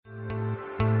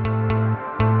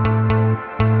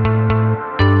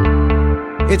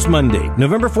It's Monday,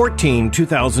 November 14,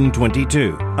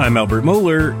 2022. I'm Albert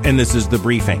Mohler, and this is The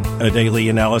Briefing, a daily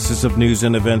analysis of news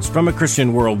and events from a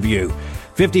Christian worldview.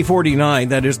 50-49,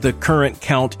 that is the current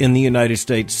count in the United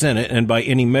States Senate, and by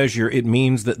any measure, it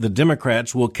means that the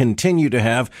Democrats will continue to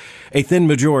have a thin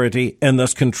majority and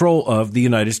thus control of the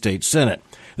United States Senate.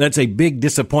 That's a big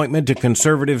disappointment to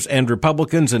conservatives and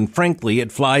Republicans, and frankly,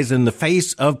 it flies in the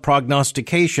face of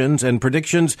prognostications and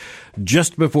predictions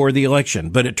just before the election.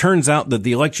 But it turns out that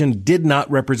the election did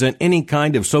not represent any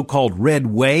kind of so-called red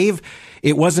wave.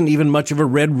 It wasn't even much of a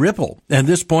red ripple. At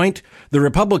this point, the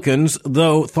Republicans,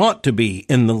 though thought to be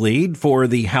in the lead for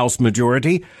the House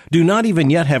majority, do not even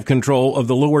yet have control of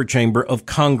the lower chamber of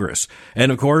Congress.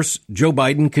 And of course, Joe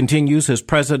Biden continues as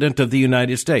president of the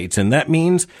United States. And that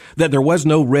means that there was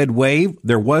no red wave.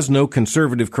 There was no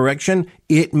conservative correction.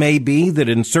 It may be that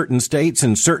in certain states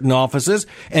and certain offices,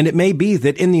 and it may be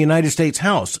that in the United States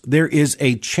House, there is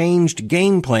a changed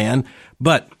game plan,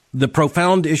 but the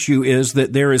profound issue is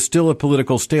that there is still a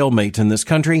political stalemate in this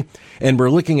country, and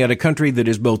we're looking at a country that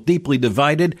is both deeply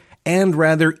divided and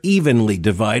rather evenly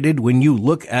divided when you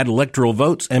look at electoral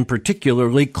votes and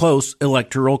particularly close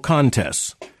electoral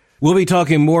contests. We'll be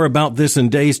talking more about this in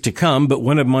days to come, but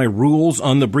one of my rules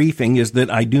on The Briefing is that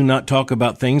I do not talk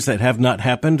about things that have not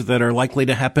happened that are likely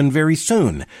to happen very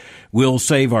soon. We'll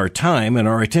save our time and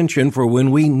our attention for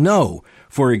when we know,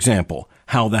 for example,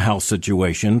 how the House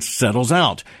situation settles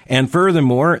out. And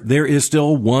furthermore, there is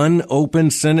still one open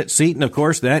Senate seat, and of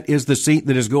course, that is the seat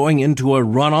that is going into a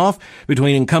runoff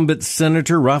between incumbent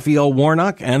Senator Raphael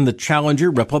Warnock and the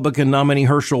challenger Republican nominee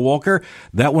Herschel Walker.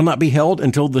 That will not be held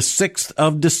until the 6th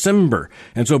of December.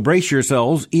 And so brace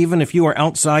yourselves, even if you are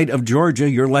outside of Georgia,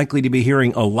 you're likely to be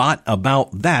hearing a lot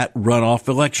about that runoff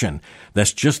election.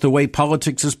 That's just the way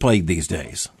politics is played these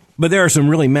days. But there are some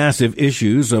really massive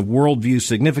issues of worldview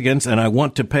significance, and I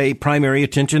want to pay primary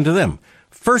attention to them.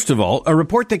 First of all, a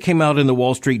report that came out in the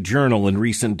Wall Street Journal in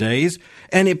recent days,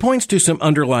 and it points to some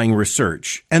underlying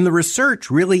research. And the research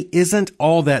really isn't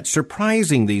all that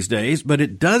surprising these days, but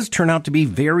it does turn out to be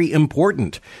very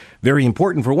important. Very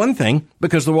important, for one thing,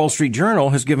 because the Wall Street Journal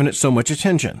has given it so much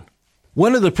attention.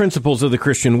 One of the principles of the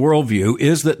Christian worldview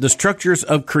is that the structures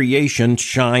of creation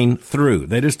shine through.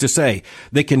 That is to say,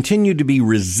 they continue to be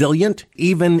resilient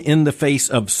even in the face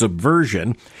of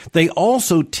subversion. They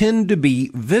also tend to be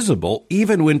visible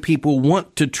even when people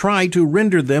want to try to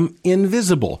render them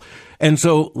invisible. And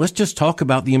so let's just talk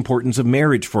about the importance of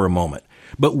marriage for a moment.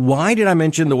 But why did I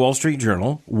mention the Wall Street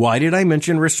Journal? Why did I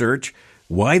mention research?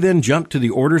 Why then jump to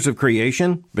the orders of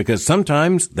creation? Because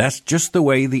sometimes that's just the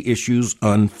way the issues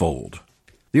unfold.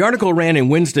 The article ran in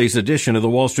Wednesday's edition of the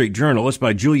Wall Street Journal. It's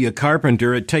by Julia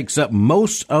Carpenter. It takes up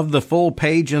most of the full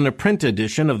page in the print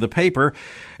edition of the paper.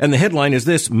 And the headline is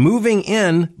this: Moving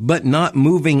in, but not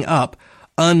moving up,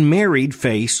 unmarried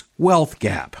face wealth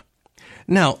gap.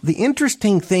 Now, the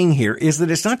interesting thing here is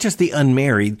that it's not just the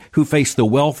unmarried who face the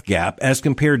wealth gap as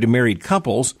compared to married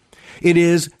couples. It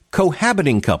is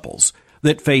cohabiting couples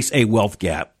that face a wealth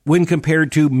gap when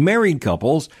compared to married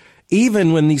couples,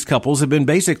 even when these couples have been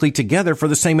basically together for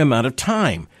the same amount of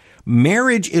time.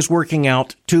 Marriage is working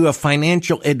out to a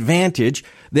financial advantage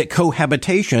that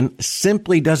cohabitation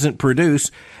simply doesn't produce.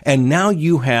 And now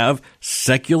you have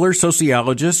secular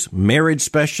sociologists, marriage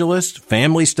specialists,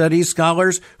 family studies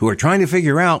scholars who are trying to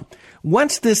figure out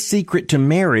what's this secret to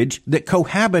marriage that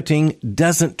cohabiting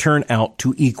doesn't turn out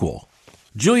to equal.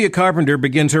 Julia Carpenter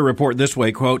begins her report this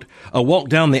way, quote, "A walk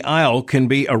down the aisle can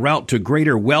be a route to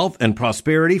greater wealth and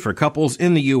prosperity for couples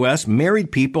in the U.S.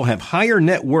 Married people have higher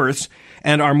net worths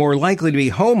and are more likely to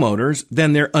be homeowners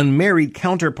than their unmarried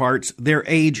counterparts their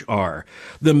age are.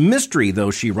 The mystery,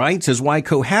 though," she writes, "is why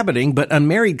cohabiting but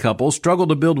unmarried couples struggle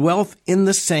to build wealth in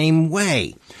the same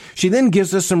way." She then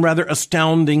gives us some rather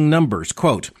astounding numbers.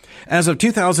 Quote, "As of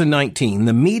 2019,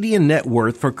 the median net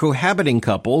worth for cohabiting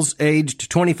couples aged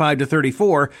 25 to 34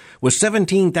 was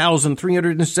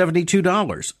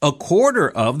 $17,372, a quarter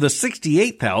of the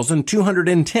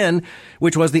 $68,210,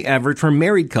 which was the average for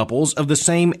married couples of the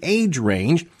same age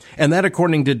range, and that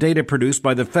according to data produced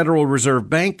by the Federal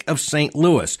Reserve Bank of St.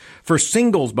 Louis. For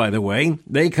singles, by the way,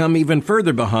 they come even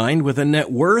further behind with a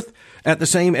net worth at the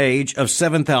same age of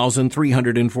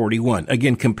 $7,341.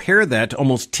 Again, compare that to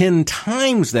almost 10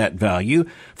 times that value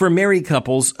for married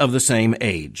couples of the same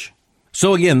age.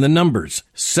 So again, the numbers: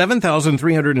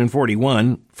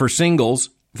 $7,341 for singles.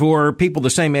 For people the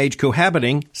same age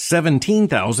cohabiting,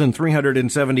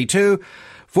 $17,372.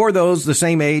 For those the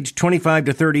same age, 25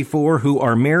 to 34, who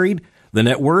are married, The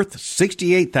net worth,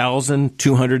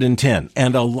 $68,210.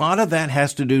 And a lot of that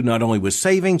has to do not only with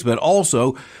savings, but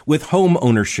also with home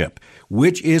ownership,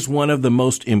 which is one of the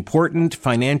most important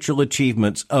financial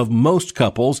achievements of most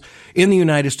couples in the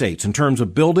United States in terms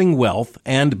of building wealth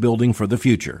and building for the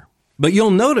future. But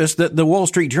you'll notice that the Wall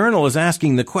Street Journal is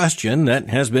asking the question that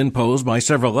has been posed by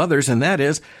several others, and that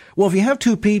is, well, if you have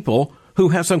two people who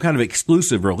have some kind of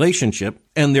exclusive relationship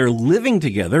and they're living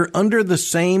together under the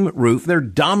same roof, they're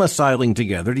domiciling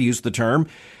together, to use the term,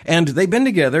 and they've been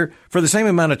together for the same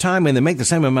amount of time and they make the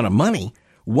same amount of money,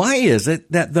 why is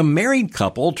it that the married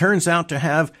couple turns out to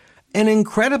have an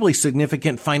incredibly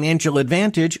significant financial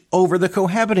advantage over the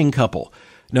cohabiting couple?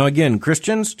 Now, again,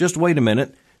 Christians, just wait a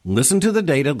minute. Listen to the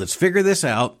data. Let's figure this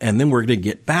out. And then we're going to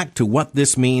get back to what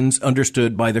this means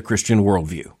understood by the Christian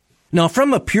worldview. Now,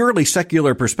 from a purely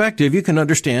secular perspective, you can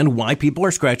understand why people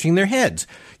are scratching their heads.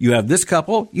 You have this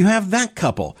couple, you have that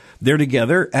couple. They're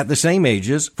together at the same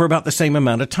ages for about the same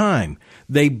amount of time.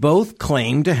 They both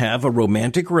claim to have a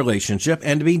romantic relationship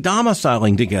and to be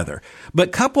domiciling together.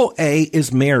 But couple A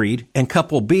is married and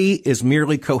couple B is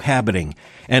merely cohabiting.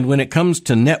 And when it comes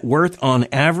to net worth on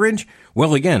average,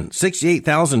 well, again,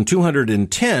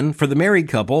 $68,210 for the married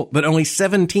couple, but only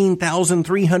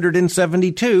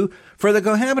 $17,372 for the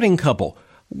cohabiting couple.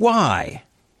 Why?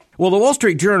 Well, the Wall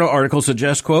Street Journal article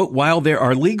suggests, quote, while there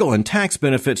are legal and tax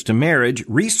benefits to marriage,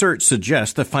 research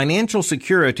suggests the financial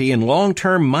security and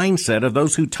long-term mindset of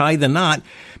those who tie the knot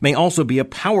may also be a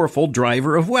powerful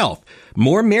driver of wealth.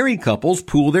 More married couples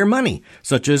pool their money,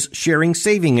 such as sharing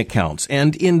saving accounts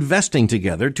and investing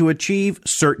together to achieve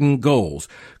certain goals.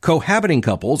 Cohabiting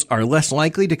couples are less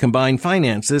likely to combine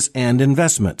finances and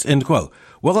investments, end quote.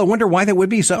 Well, I wonder why that would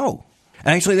be so.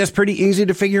 Actually, that's pretty easy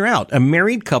to figure out. A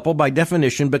married couple, by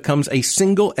definition, becomes a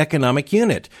single economic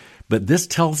unit. But this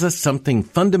tells us something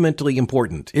fundamentally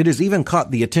important. It has even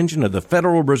caught the attention of the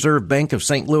Federal Reserve Bank of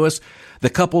St. Louis. The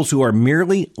couples who are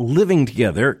merely living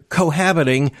together,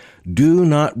 cohabiting, do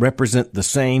not represent the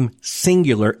same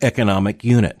singular economic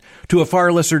unit. To a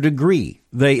far lesser degree,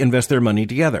 they invest their money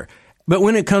together. But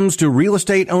when it comes to real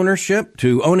estate ownership,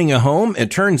 to owning a home, it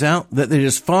turns out that it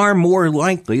is far more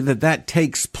likely that that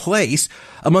takes place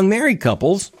among married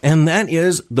couples, and that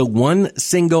is the one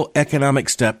single economic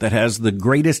step that has the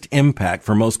greatest impact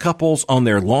for most couples on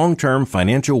their long-term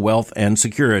financial wealth and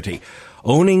security.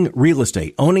 Owning real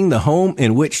estate, owning the home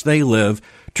in which they live,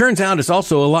 turns out is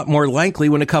also a lot more likely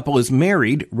when a couple is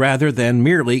married rather than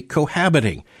merely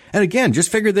cohabiting. And again, just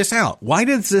figure this out. Why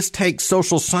does this take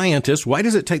social scientists? Why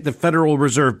does it take the Federal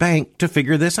Reserve Bank to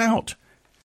figure this out?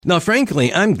 Now,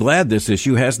 frankly, I'm glad this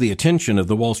issue has the attention of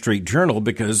the Wall Street Journal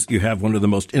because you have one of the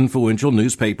most influential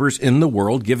newspapers in the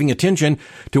world giving attention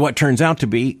to what turns out to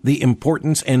be the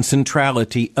importance and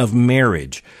centrality of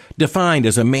marriage, defined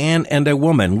as a man and a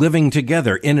woman living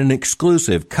together in an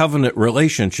exclusive covenant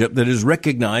relationship that is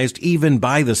recognized even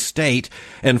by the state,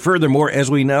 and furthermore,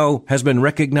 as we know, has been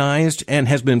recognized and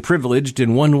has been privileged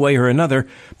in one way or another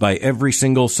by every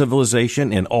single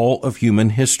civilization in all of human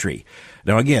history.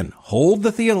 Now again, hold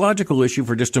the theological issue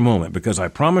for just a moment because I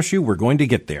promise you we're going to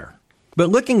get there. But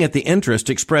looking at the interest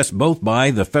expressed both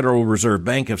by the Federal Reserve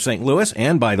Bank of St. Louis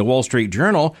and by the Wall Street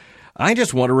Journal, I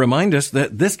just want to remind us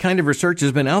that this kind of research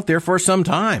has been out there for some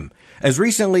time. As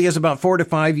recently as about 4 to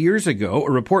 5 years ago,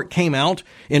 a report came out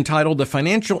entitled The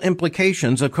Financial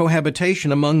Implications of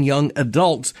Cohabitation Among Young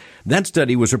Adults. That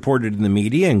study was reported in the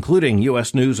media, including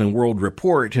U.S. News and World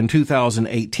Report in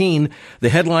 2018. The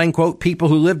headline, quote, people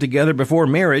who live together before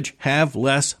marriage have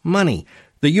less money.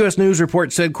 The U.S. News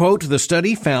report said, quote, the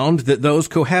study found that those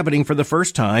cohabiting for the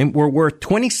first time were worth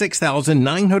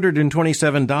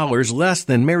 $26,927 less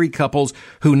than married couples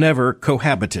who never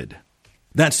cohabited.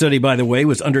 That study, by the way,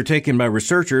 was undertaken by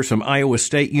researchers from Iowa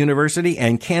State University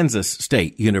and Kansas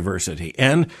State University.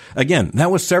 And again,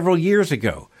 that was several years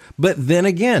ago. But then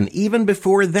again, even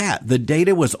before that, the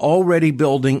data was already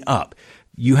building up.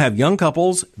 You have young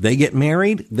couples, they get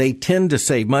married, they tend to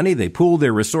save money, they pool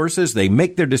their resources, they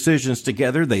make their decisions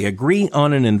together, they agree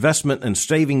on an investment and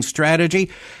saving strategy,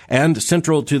 and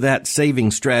central to that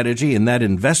saving strategy and that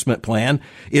investment plan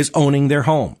is owning their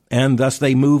home, and thus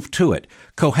they move to it.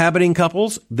 Cohabiting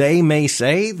couples, they may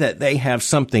say that they have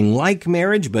something like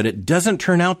marriage, but it doesn't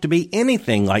turn out to be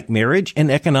anything like marriage in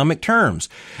economic terms.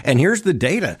 And here's the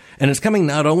data, and it's coming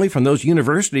not only from those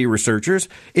university researchers,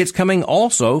 it's coming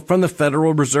also from the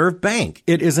Federal Reserve Bank.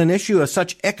 It is an issue of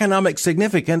such economic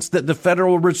significance that the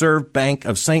Federal Reserve Bank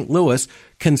of St. Louis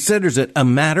considers it a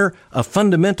matter of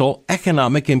fundamental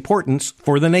economic importance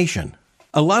for the nation.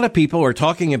 A lot of people are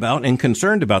talking about and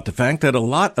concerned about the fact that a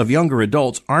lot of younger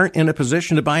adults aren't in a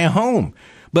position to buy a home.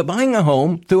 But buying a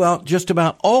home throughout just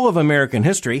about all of American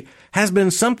history has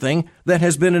been something that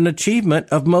has been an achievement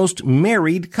of most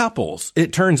married couples.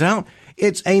 It turns out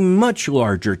it's a much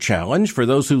larger challenge for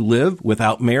those who live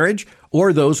without marriage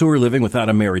or those who are living without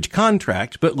a marriage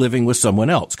contract but living with someone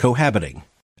else, cohabiting.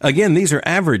 Again, these are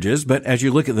averages, but as you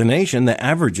look at the nation, the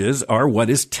averages are what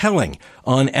is telling.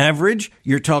 On average,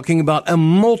 you're talking about a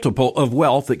multiple of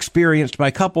wealth experienced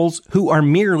by couples who are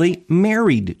merely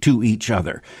married to each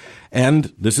other.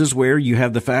 And this is where you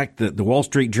have the fact that the Wall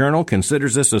Street Journal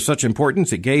considers this of such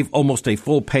importance, it gave almost a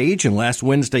full page in last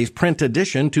Wednesday's print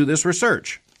edition to this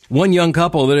research. One young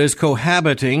couple that is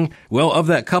cohabiting, well, of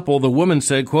that couple, the woman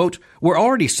said, quote, "We're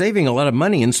already saving a lot of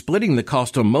money and splitting the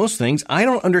cost on most things. I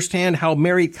don't understand how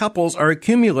married couples are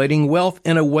accumulating wealth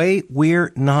in a way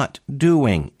we're not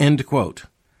doing," end quote.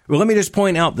 Well, let me just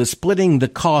point out that splitting the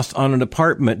cost on an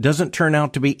apartment doesn't turn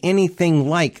out to be anything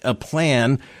like a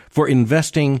plan for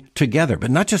investing together,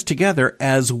 but not just together,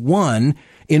 as one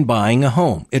in buying a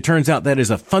home. It turns out that is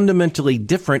a fundamentally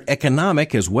different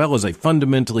economic as well as a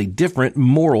fundamentally different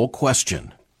moral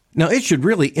question. Now, it should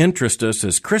really interest us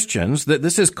as Christians that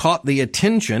this has caught the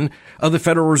attention of the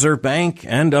Federal Reserve Bank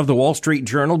and of the Wall Street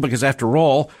Journal, because after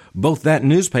all, both that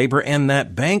newspaper and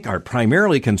that bank are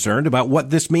primarily concerned about what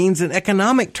this means in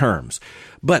economic terms.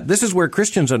 But this is where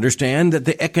Christians understand that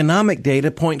the economic data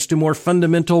points to more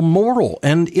fundamental moral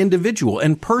and individual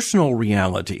and personal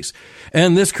realities.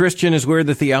 And this, Christian, is where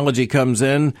the theology comes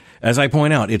in. As I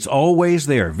point out, it's always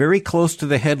there, very close to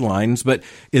the headlines, but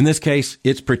in this case,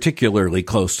 it's particularly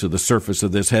close to the surface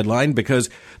of this headline because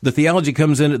the theology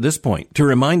comes in at this point to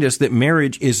remind us that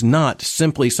marriage is not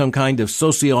simply some kind of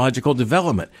sociological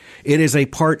development. It is a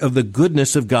part of the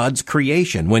goodness of God's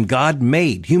creation. When God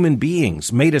made human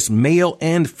beings, made us male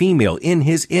and female in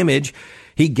his image,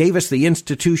 he gave us the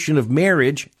institution of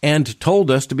marriage and told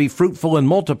us to be fruitful and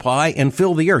multiply and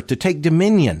fill the earth, to take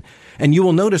dominion. And you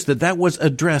will notice that that was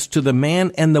addressed to the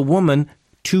man and the woman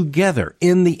together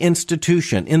in the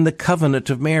institution, in the covenant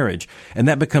of marriage. And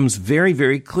that becomes very,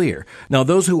 very clear. Now,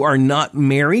 those who are not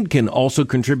married can also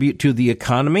contribute to the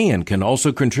economy and can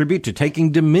also contribute to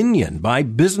taking dominion by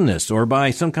business or by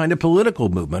some kind of political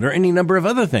movement or any number of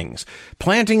other things,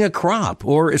 planting a crop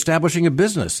or establishing a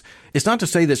business. It's not to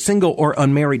say that single or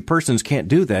unmarried persons can't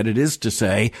do that. It is to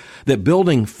say that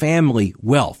building family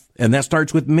wealth, and that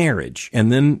starts with marriage,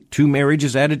 and then to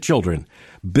marriages added children.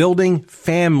 Building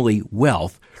family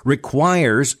wealth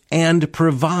requires and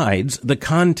provides the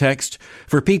context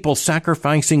for people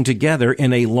sacrificing together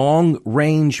in a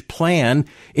long-range plan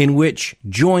in which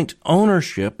joint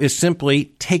ownership is simply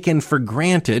taken for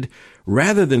granted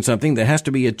rather than something that has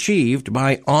to be achieved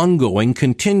by ongoing,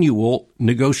 continual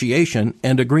negotiation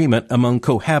and agreement among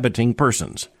cohabiting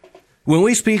persons. When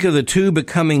we speak of the two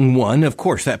becoming one, of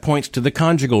course, that points to the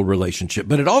conjugal relationship,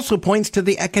 but it also points to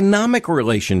the economic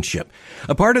relationship.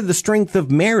 A part of the strength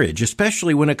of marriage,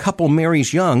 especially when a couple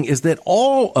marries young, is that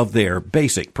all of their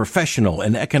basic professional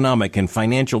and economic and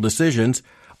financial decisions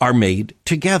are made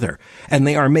together. And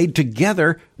they are made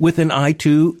together with an eye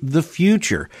to the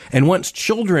future. And once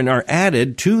children are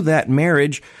added to that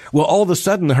marriage, well, all of a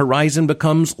sudden the horizon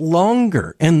becomes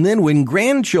longer. And then when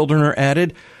grandchildren are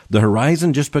added, the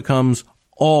horizon just becomes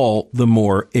all the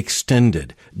more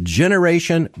extended,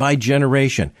 generation by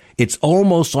generation. It's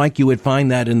almost like you would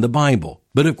find that in the Bible.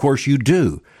 But of course you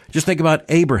do. Just think about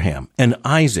Abraham and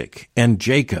Isaac and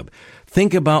Jacob.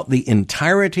 Think about the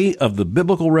entirety of the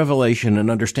biblical revelation and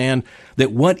understand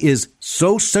that what is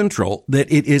so central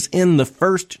that it is in the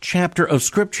first chapter of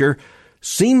Scripture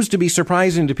seems to be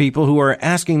surprising to people who are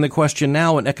asking the question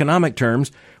now in economic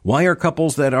terms, why are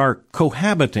couples that are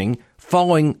cohabiting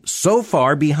falling so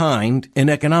far behind in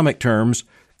economic terms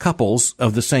couples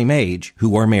of the same age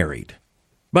who are married?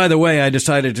 By the way, I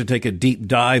decided to take a deep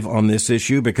dive on this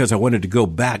issue because I wanted to go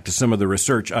back to some of the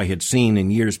research I had seen in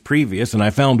years previous, and I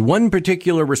found one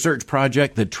particular research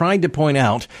project that tried to point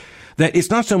out that it's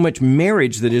not so much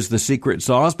marriage that is the secret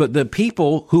sauce, but the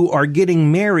people who are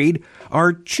getting married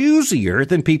are choosier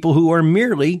than people who are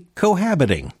merely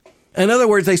cohabiting. In other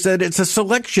words, they said it's a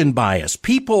selection bias.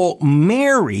 People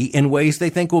marry in ways they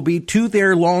think will be to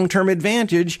their long-term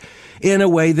advantage in a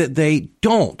way that they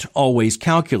don't always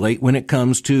calculate when it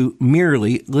comes to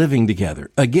merely living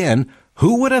together. Again,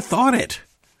 who would have thought it?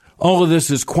 All of this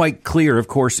is quite clear, of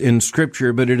course, in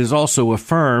Scripture, but it is also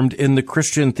affirmed in the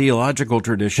Christian theological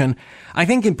tradition. I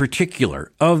think in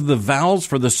particular of the vows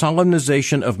for the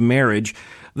solemnization of marriage,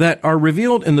 that are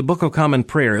revealed in the Book of Common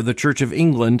Prayer of the Church of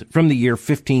England from the year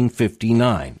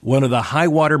 1559, one of the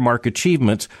high-water mark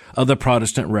achievements of the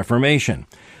Protestant Reformation.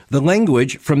 The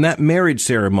language from that marriage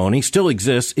ceremony still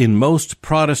exists in most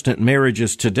Protestant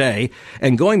marriages today,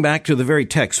 and going back to the very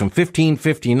text from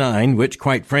 1559, which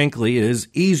quite frankly is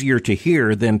easier to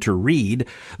hear than to read,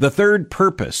 the third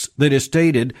purpose that is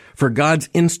stated for God's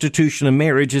institution of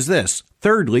marriage is this: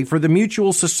 thirdly, for the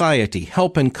mutual society,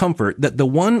 help and comfort that the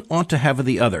one ought to have of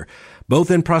the other,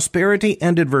 both in prosperity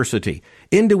and adversity,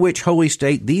 into which holy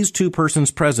state these two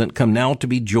persons present come now to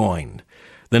be joined.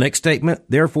 The next statement,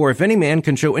 therefore, if any man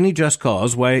can show any just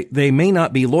cause why they may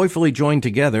not be lawfully joined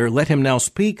together, let him now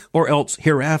speak, or else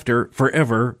hereafter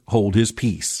forever hold his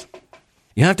peace.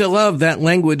 You have to love that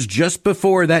language just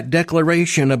before that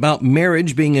declaration about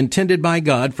marriage being intended by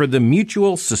God for the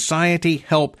mutual society,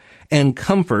 help, and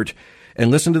comfort.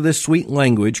 And listen to this sweet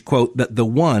language, quote, that the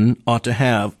one ought to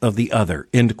have of the other,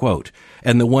 end quote.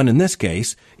 And the one in this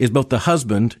case is both the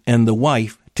husband and the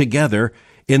wife together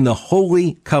in the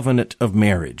holy covenant of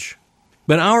marriage.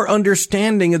 But our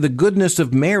understanding of the goodness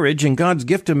of marriage and God's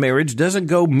gift of marriage doesn't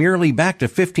go merely back to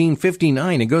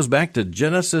 1559. It goes back to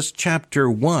Genesis chapter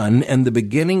 1 and the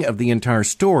beginning of the entire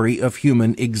story of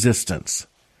human existence.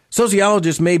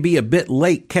 Sociologists may be a bit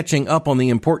late catching up on the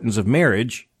importance of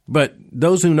marriage, but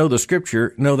those who know the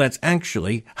Scripture know that's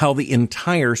actually how the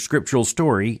entire scriptural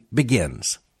story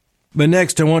begins. But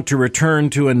next, I want to return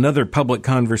to another public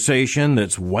conversation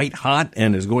that's white hot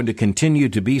and is going to continue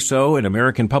to be so in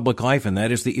American public life, and that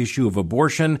is the issue of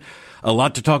abortion. A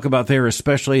lot to talk about there,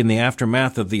 especially in the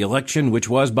aftermath of the election, which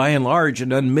was by and large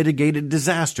an unmitigated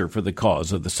disaster for the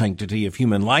cause of the sanctity of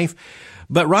human life.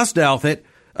 But Ross Douthat,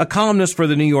 a columnist for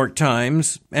the New York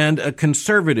Times and a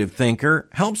conservative thinker,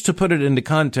 helps to put it into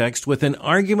context with an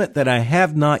argument that I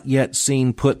have not yet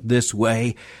seen put this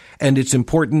way, and it's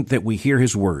important that we hear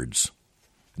his words.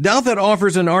 Douthat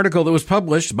offers an article that was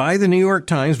published by the New York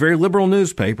Times, very liberal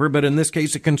newspaper, but in this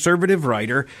case a conservative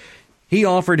writer. He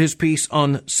offered his piece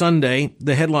on Sunday.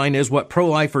 The headline is "What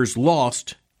Pro-Lifers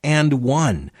Lost and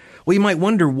Won." Well, you might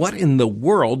wonder, what in the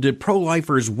world did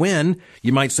pro-lifers win?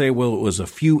 You might say, well, it was a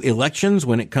few elections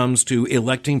when it comes to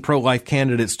electing pro-life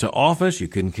candidates to office. You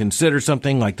can consider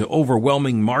something like the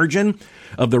overwhelming margin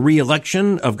of the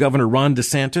re-election of Governor Ron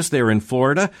DeSantis there in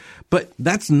Florida. But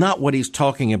that's not what he's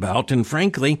talking about. And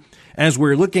frankly, as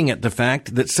we're looking at the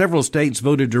fact that several states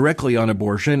voted directly on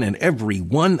abortion and every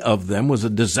one of them was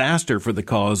a disaster for the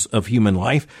cause of human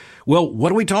life, well,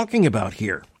 what are we talking about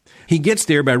here? He gets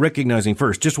there by recognizing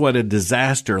first just what a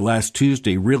disaster last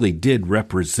Tuesday really did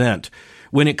represent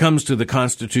when it comes to the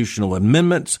constitutional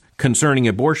amendments concerning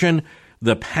abortion,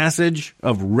 the passage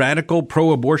of radical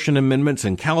pro-abortion amendments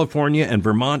in California and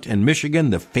Vermont and Michigan,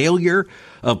 the failure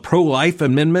of pro-life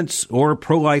amendments or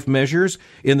pro-life measures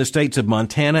in the states of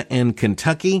Montana and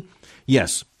Kentucky.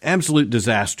 Yes, absolute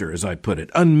disaster, as I put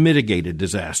it, unmitigated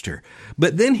disaster.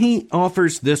 But then he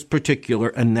offers this particular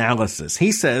analysis.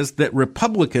 He says that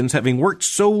Republicans, having worked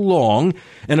so long,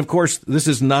 and of course, this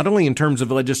is not only in terms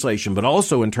of legislation, but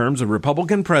also in terms of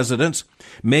Republican presidents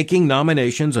making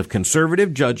nominations of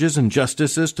conservative judges and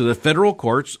justices to the federal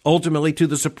courts, ultimately to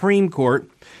the Supreme Court.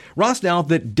 Ross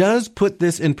Douthat does put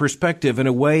this in perspective in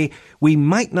a way we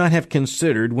might not have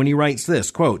considered when he writes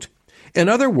this, quote, "In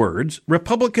other words,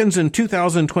 Republicans in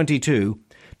 2022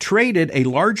 traded a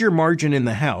larger margin in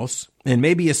the House and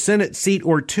maybe a Senate seat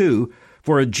or two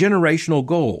for a generational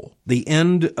goal, the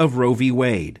end of Roe v.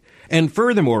 Wade. And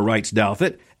furthermore," writes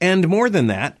Douthat, "and more than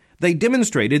that, they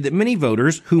demonstrated that many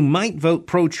voters who might vote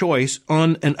pro-choice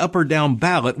on an up or down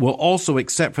ballot will also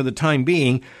accept for the time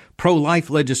being pro-life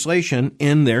legislation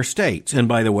in their states." And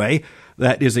by the way,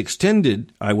 that is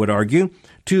extended, I would argue,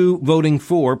 to voting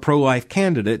for pro-life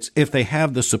candidates if they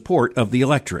have the support of the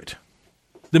electorate.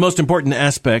 The most important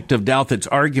aspect of Douthat's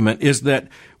argument is that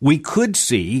we could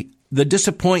see the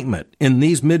disappointment in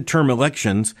these midterm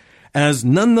elections as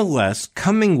nonetheless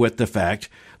coming with the fact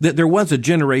that there was a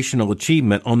generational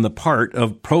achievement on the part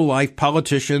of pro-life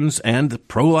politicians and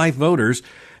pro-life voters,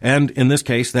 and in this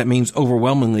case, that means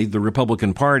overwhelmingly the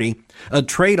Republican Party, a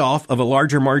trade-off of a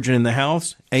larger margin in the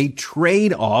House, a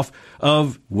trade-off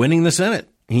of winning the Senate.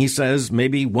 He says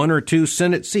maybe one or two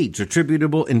Senate seats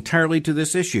attributable entirely to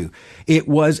this issue. It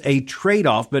was a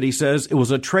trade-off, but he says it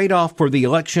was a trade-off for the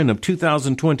election of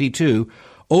 2022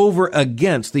 over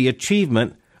against the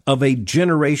achievement of a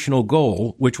generational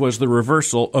goal, which was the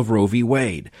reversal of Roe v.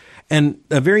 Wade. And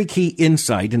a very key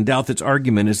insight in Douthat's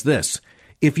argument is this.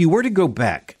 If you were to go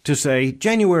back to, say,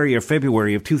 January or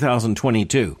February of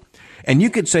 2022, and you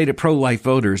could say to pro-life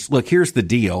voters, look, here's the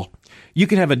deal. You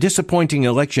could have a disappointing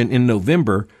election in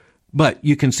November, but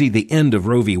you can see the end of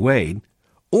Roe v. Wade,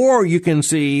 or you can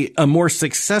see a more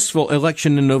successful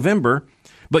election in November,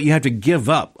 but you have to give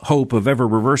up hope of ever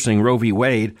reversing Roe v.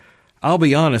 Wade. I'll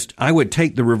be honest, I would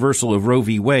take the reversal of Roe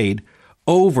v. Wade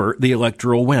over the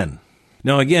electoral win.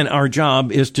 Now, again, our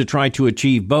job is to try to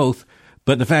achieve both,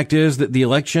 but the fact is that the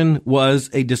election was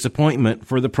a disappointment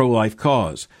for the pro-life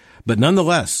cause. But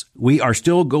nonetheless, we are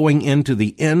still going into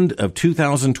the end of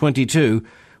 2022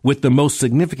 with the most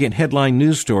significant headline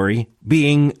news story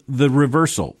being the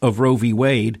reversal of Roe v.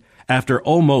 Wade after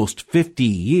almost 50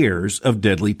 years of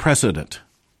deadly precedent.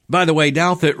 By the way,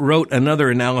 Douthat wrote another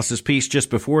analysis piece just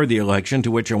before the election,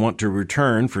 to which I want to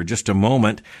return for just a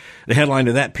moment. The headline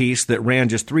of that piece that ran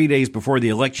just 3 days before the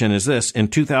election is this: in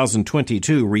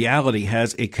 2022, reality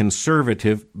has a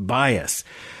conservative bias.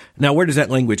 Now, where does that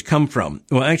language come from?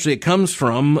 Well, actually, it comes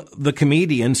from the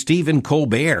comedian Stephen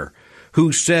Colbert,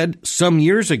 who said some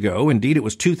years ago, indeed it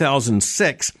was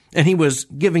 2006, and he was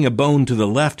giving a bone to the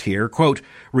left here, quote,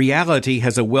 reality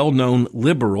has a well-known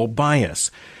liberal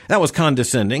bias. That was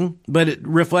condescending, but it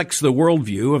reflects the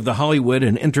worldview of the Hollywood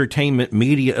and entertainment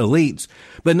media elites.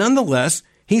 But nonetheless,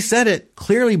 he said it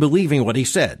clearly believing what he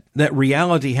said, that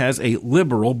reality has a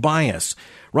liberal bias.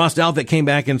 Ross Douthat came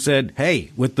back and said,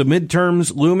 hey, with the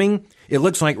midterms looming, it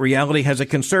looks like reality has a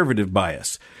conservative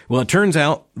bias. Well, it turns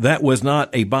out that was not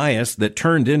a bias that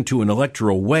turned into an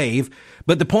electoral wave.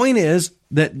 But the point is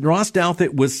that Ross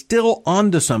Douthat was still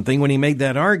onto something when he made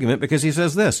that argument, because he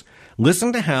says this: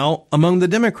 listen to how, among the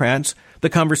Democrats, the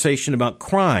conversation about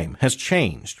crime has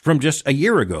changed from just a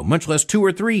year ago, much less 2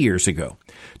 or 3 years ago.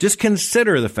 Just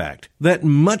consider the fact that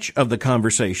much of the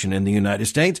conversation in the United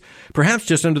States, perhaps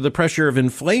just under the pressure of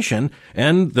inflation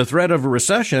and the threat of a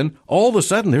recession, all of a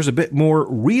sudden there's a bit more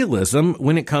realism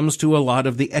when it comes to a lot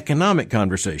of the economic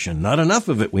conversation. Not enough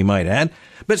of it, we might add,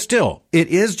 but still, it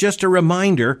is just a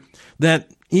reminder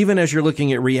that even as you're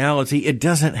looking at reality, it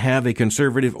doesn't have a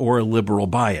conservative or a liberal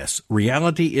bias.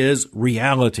 Reality is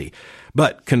reality.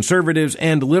 But conservatives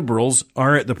and liberals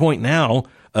are at the point now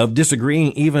of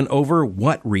disagreeing even over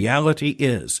what reality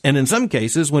is. And in some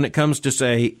cases, when it comes to,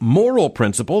 say, moral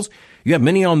principles, you have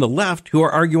many on the left who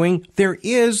are arguing there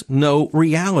is no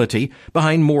reality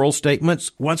behind moral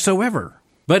statements whatsoever.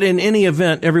 But in any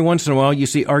event, every once in a while, you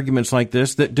see arguments like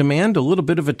this that demand a little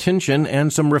bit of attention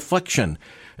and some reflection.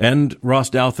 And Ross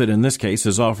Douthat, in this case,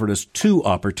 has offered us 2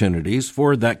 opportunities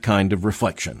for that kind of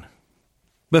reflection.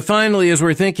 But finally, as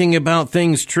we're thinking about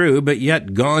things true but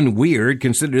yet gone weird,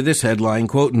 consider this headline,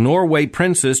 quote, Norway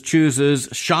princess chooses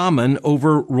shaman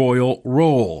over royal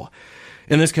role.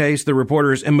 In this case, the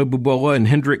reporters Emma Bubola and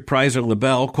Hendrik Preiser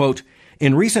Labelle, quote,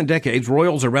 in recent decades,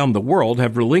 royals around the world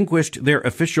have relinquished their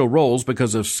official roles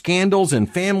because of scandals and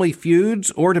family feuds,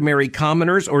 or to marry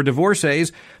commoners or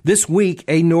divorcees. This week,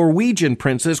 a Norwegian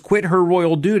princess quit her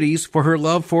royal duties for her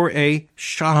love for a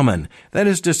shaman. That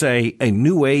is to say, a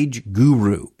New Age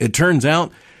guru. It turns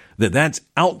out that that's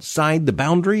outside the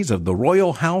boundaries of the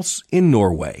royal house in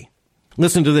Norway.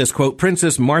 Listen to this, quote,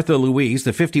 Princess Martha Louise,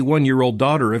 the 51-year-old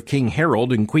daughter of King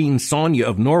Harald and Queen Sonja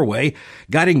of Norway,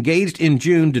 got engaged in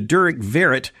June to Durek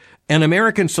Verrett, an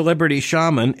American celebrity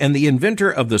shaman and the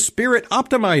inventor of the Spirit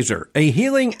Optimizer, a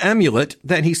healing amulet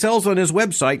that he sells on his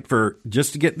website for,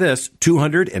 just to get this,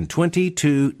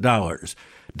 $222.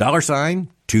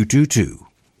 $222.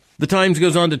 The Times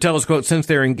goes on to tell us, quote, since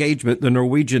their engagement, the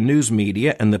Norwegian news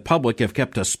media and the public have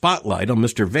kept a spotlight on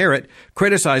Mr. Verrett,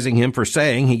 criticizing him for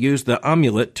saying he used the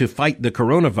amulet to fight the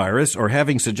coronavirus, or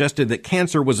having suggested that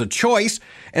cancer was a choice,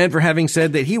 and for having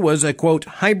said that he was a, quote,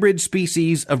 hybrid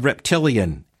species of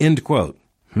reptilian, end quote.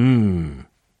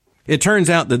 It turns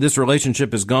out that this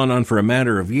relationship has gone on for a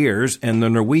matter of years, and the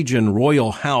Norwegian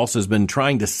royal house has been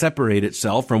trying to separate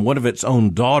itself from one of its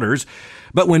own daughters.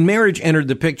 But when marriage entered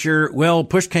the picture, well,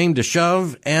 push came to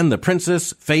shove, and the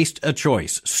princess faced a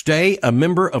choice. Stay a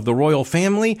member of the royal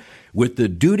family with the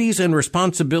duties and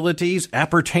responsibilities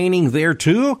appertaining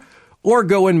thereto, or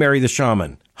go and marry the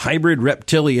shaman, hybrid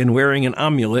reptilian wearing an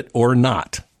amulet or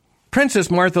not. Princess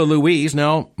Martha Louise,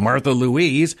 now Martha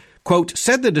Louise, quote,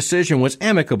 said the decision was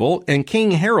amicable, and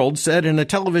King Harald said in a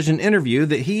television interview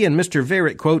that he and Mr.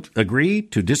 Verrett, quote, agree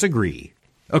to disagree.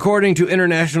 According to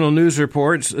international news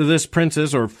reports, this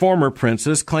princess, or former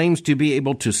princess, claims to be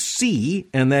able to see,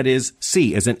 and that is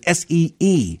see as in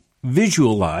S-E-E,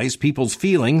 visualize people's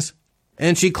feelings,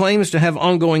 and she claims to have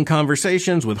ongoing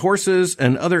conversations with horses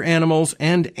and other animals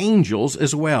and angels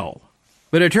as well.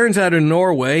 But it turns out in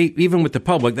Norway, even with the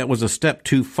public, that was a step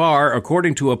too far.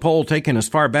 According to a poll taken as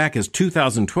far back as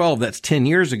 2012, that's 10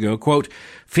 years ago, quote,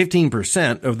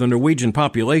 15% of the Norwegian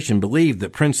population believed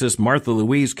that Princess Martha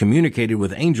Louise communicated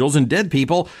with angels and dead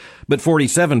people, but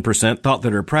 47% thought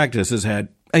that her practices had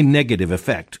a negative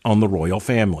effect on the royal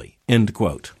family, end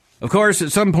quote. Of course,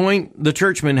 at some point, the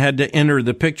churchmen had to enter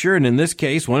the picture, and in this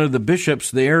case, one of the bishops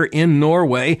there in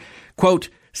Norway, quote,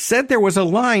 said there was a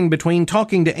line between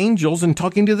talking to angels and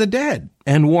talking to the dead,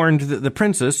 and warned that the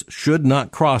princess should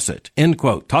not cross it, end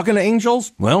quote. Talking to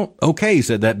angels? Well, okay,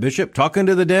 said that bishop. Talking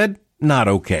to the dead? Not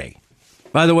okay.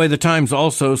 By the way, the Times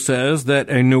also says that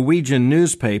a Norwegian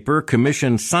newspaper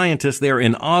commissioned scientists there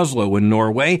in Oslo in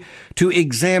Norway to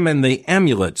examine the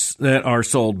amulets that are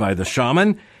sold by the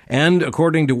shaman, and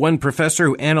according to one professor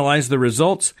who analyzed the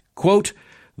results, quote,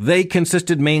 they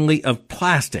consisted mainly of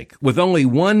plastic, with only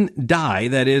one dye,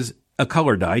 that is, a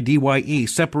color dye, DYE,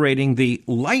 separating the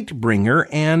light bringer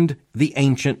and the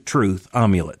ancient truth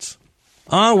amulets.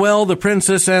 Ah, well, the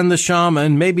princess and the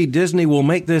shaman. Maybe Disney will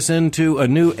make this into a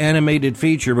new animated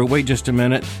feature, but wait just a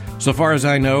minute. So far as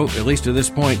I know, at least to this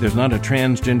point, there's not a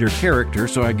transgender character,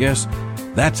 so I guess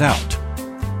that's out.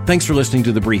 Thanks for listening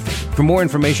to The Briefing. For more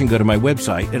information, go to my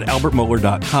website at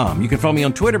albertmohler.com. You can follow me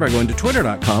on Twitter by going to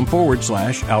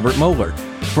twitter.com/Albert Mohler.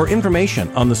 For information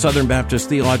on the Southern Baptist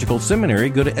Theological Seminary,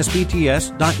 go to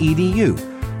sbts.edu.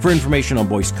 For information on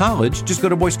Boyce College, just go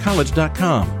to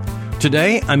boycecollege.com.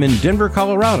 Today, I'm in Denver,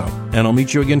 Colorado, and I'll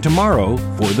meet you again tomorrow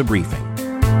for The Briefing.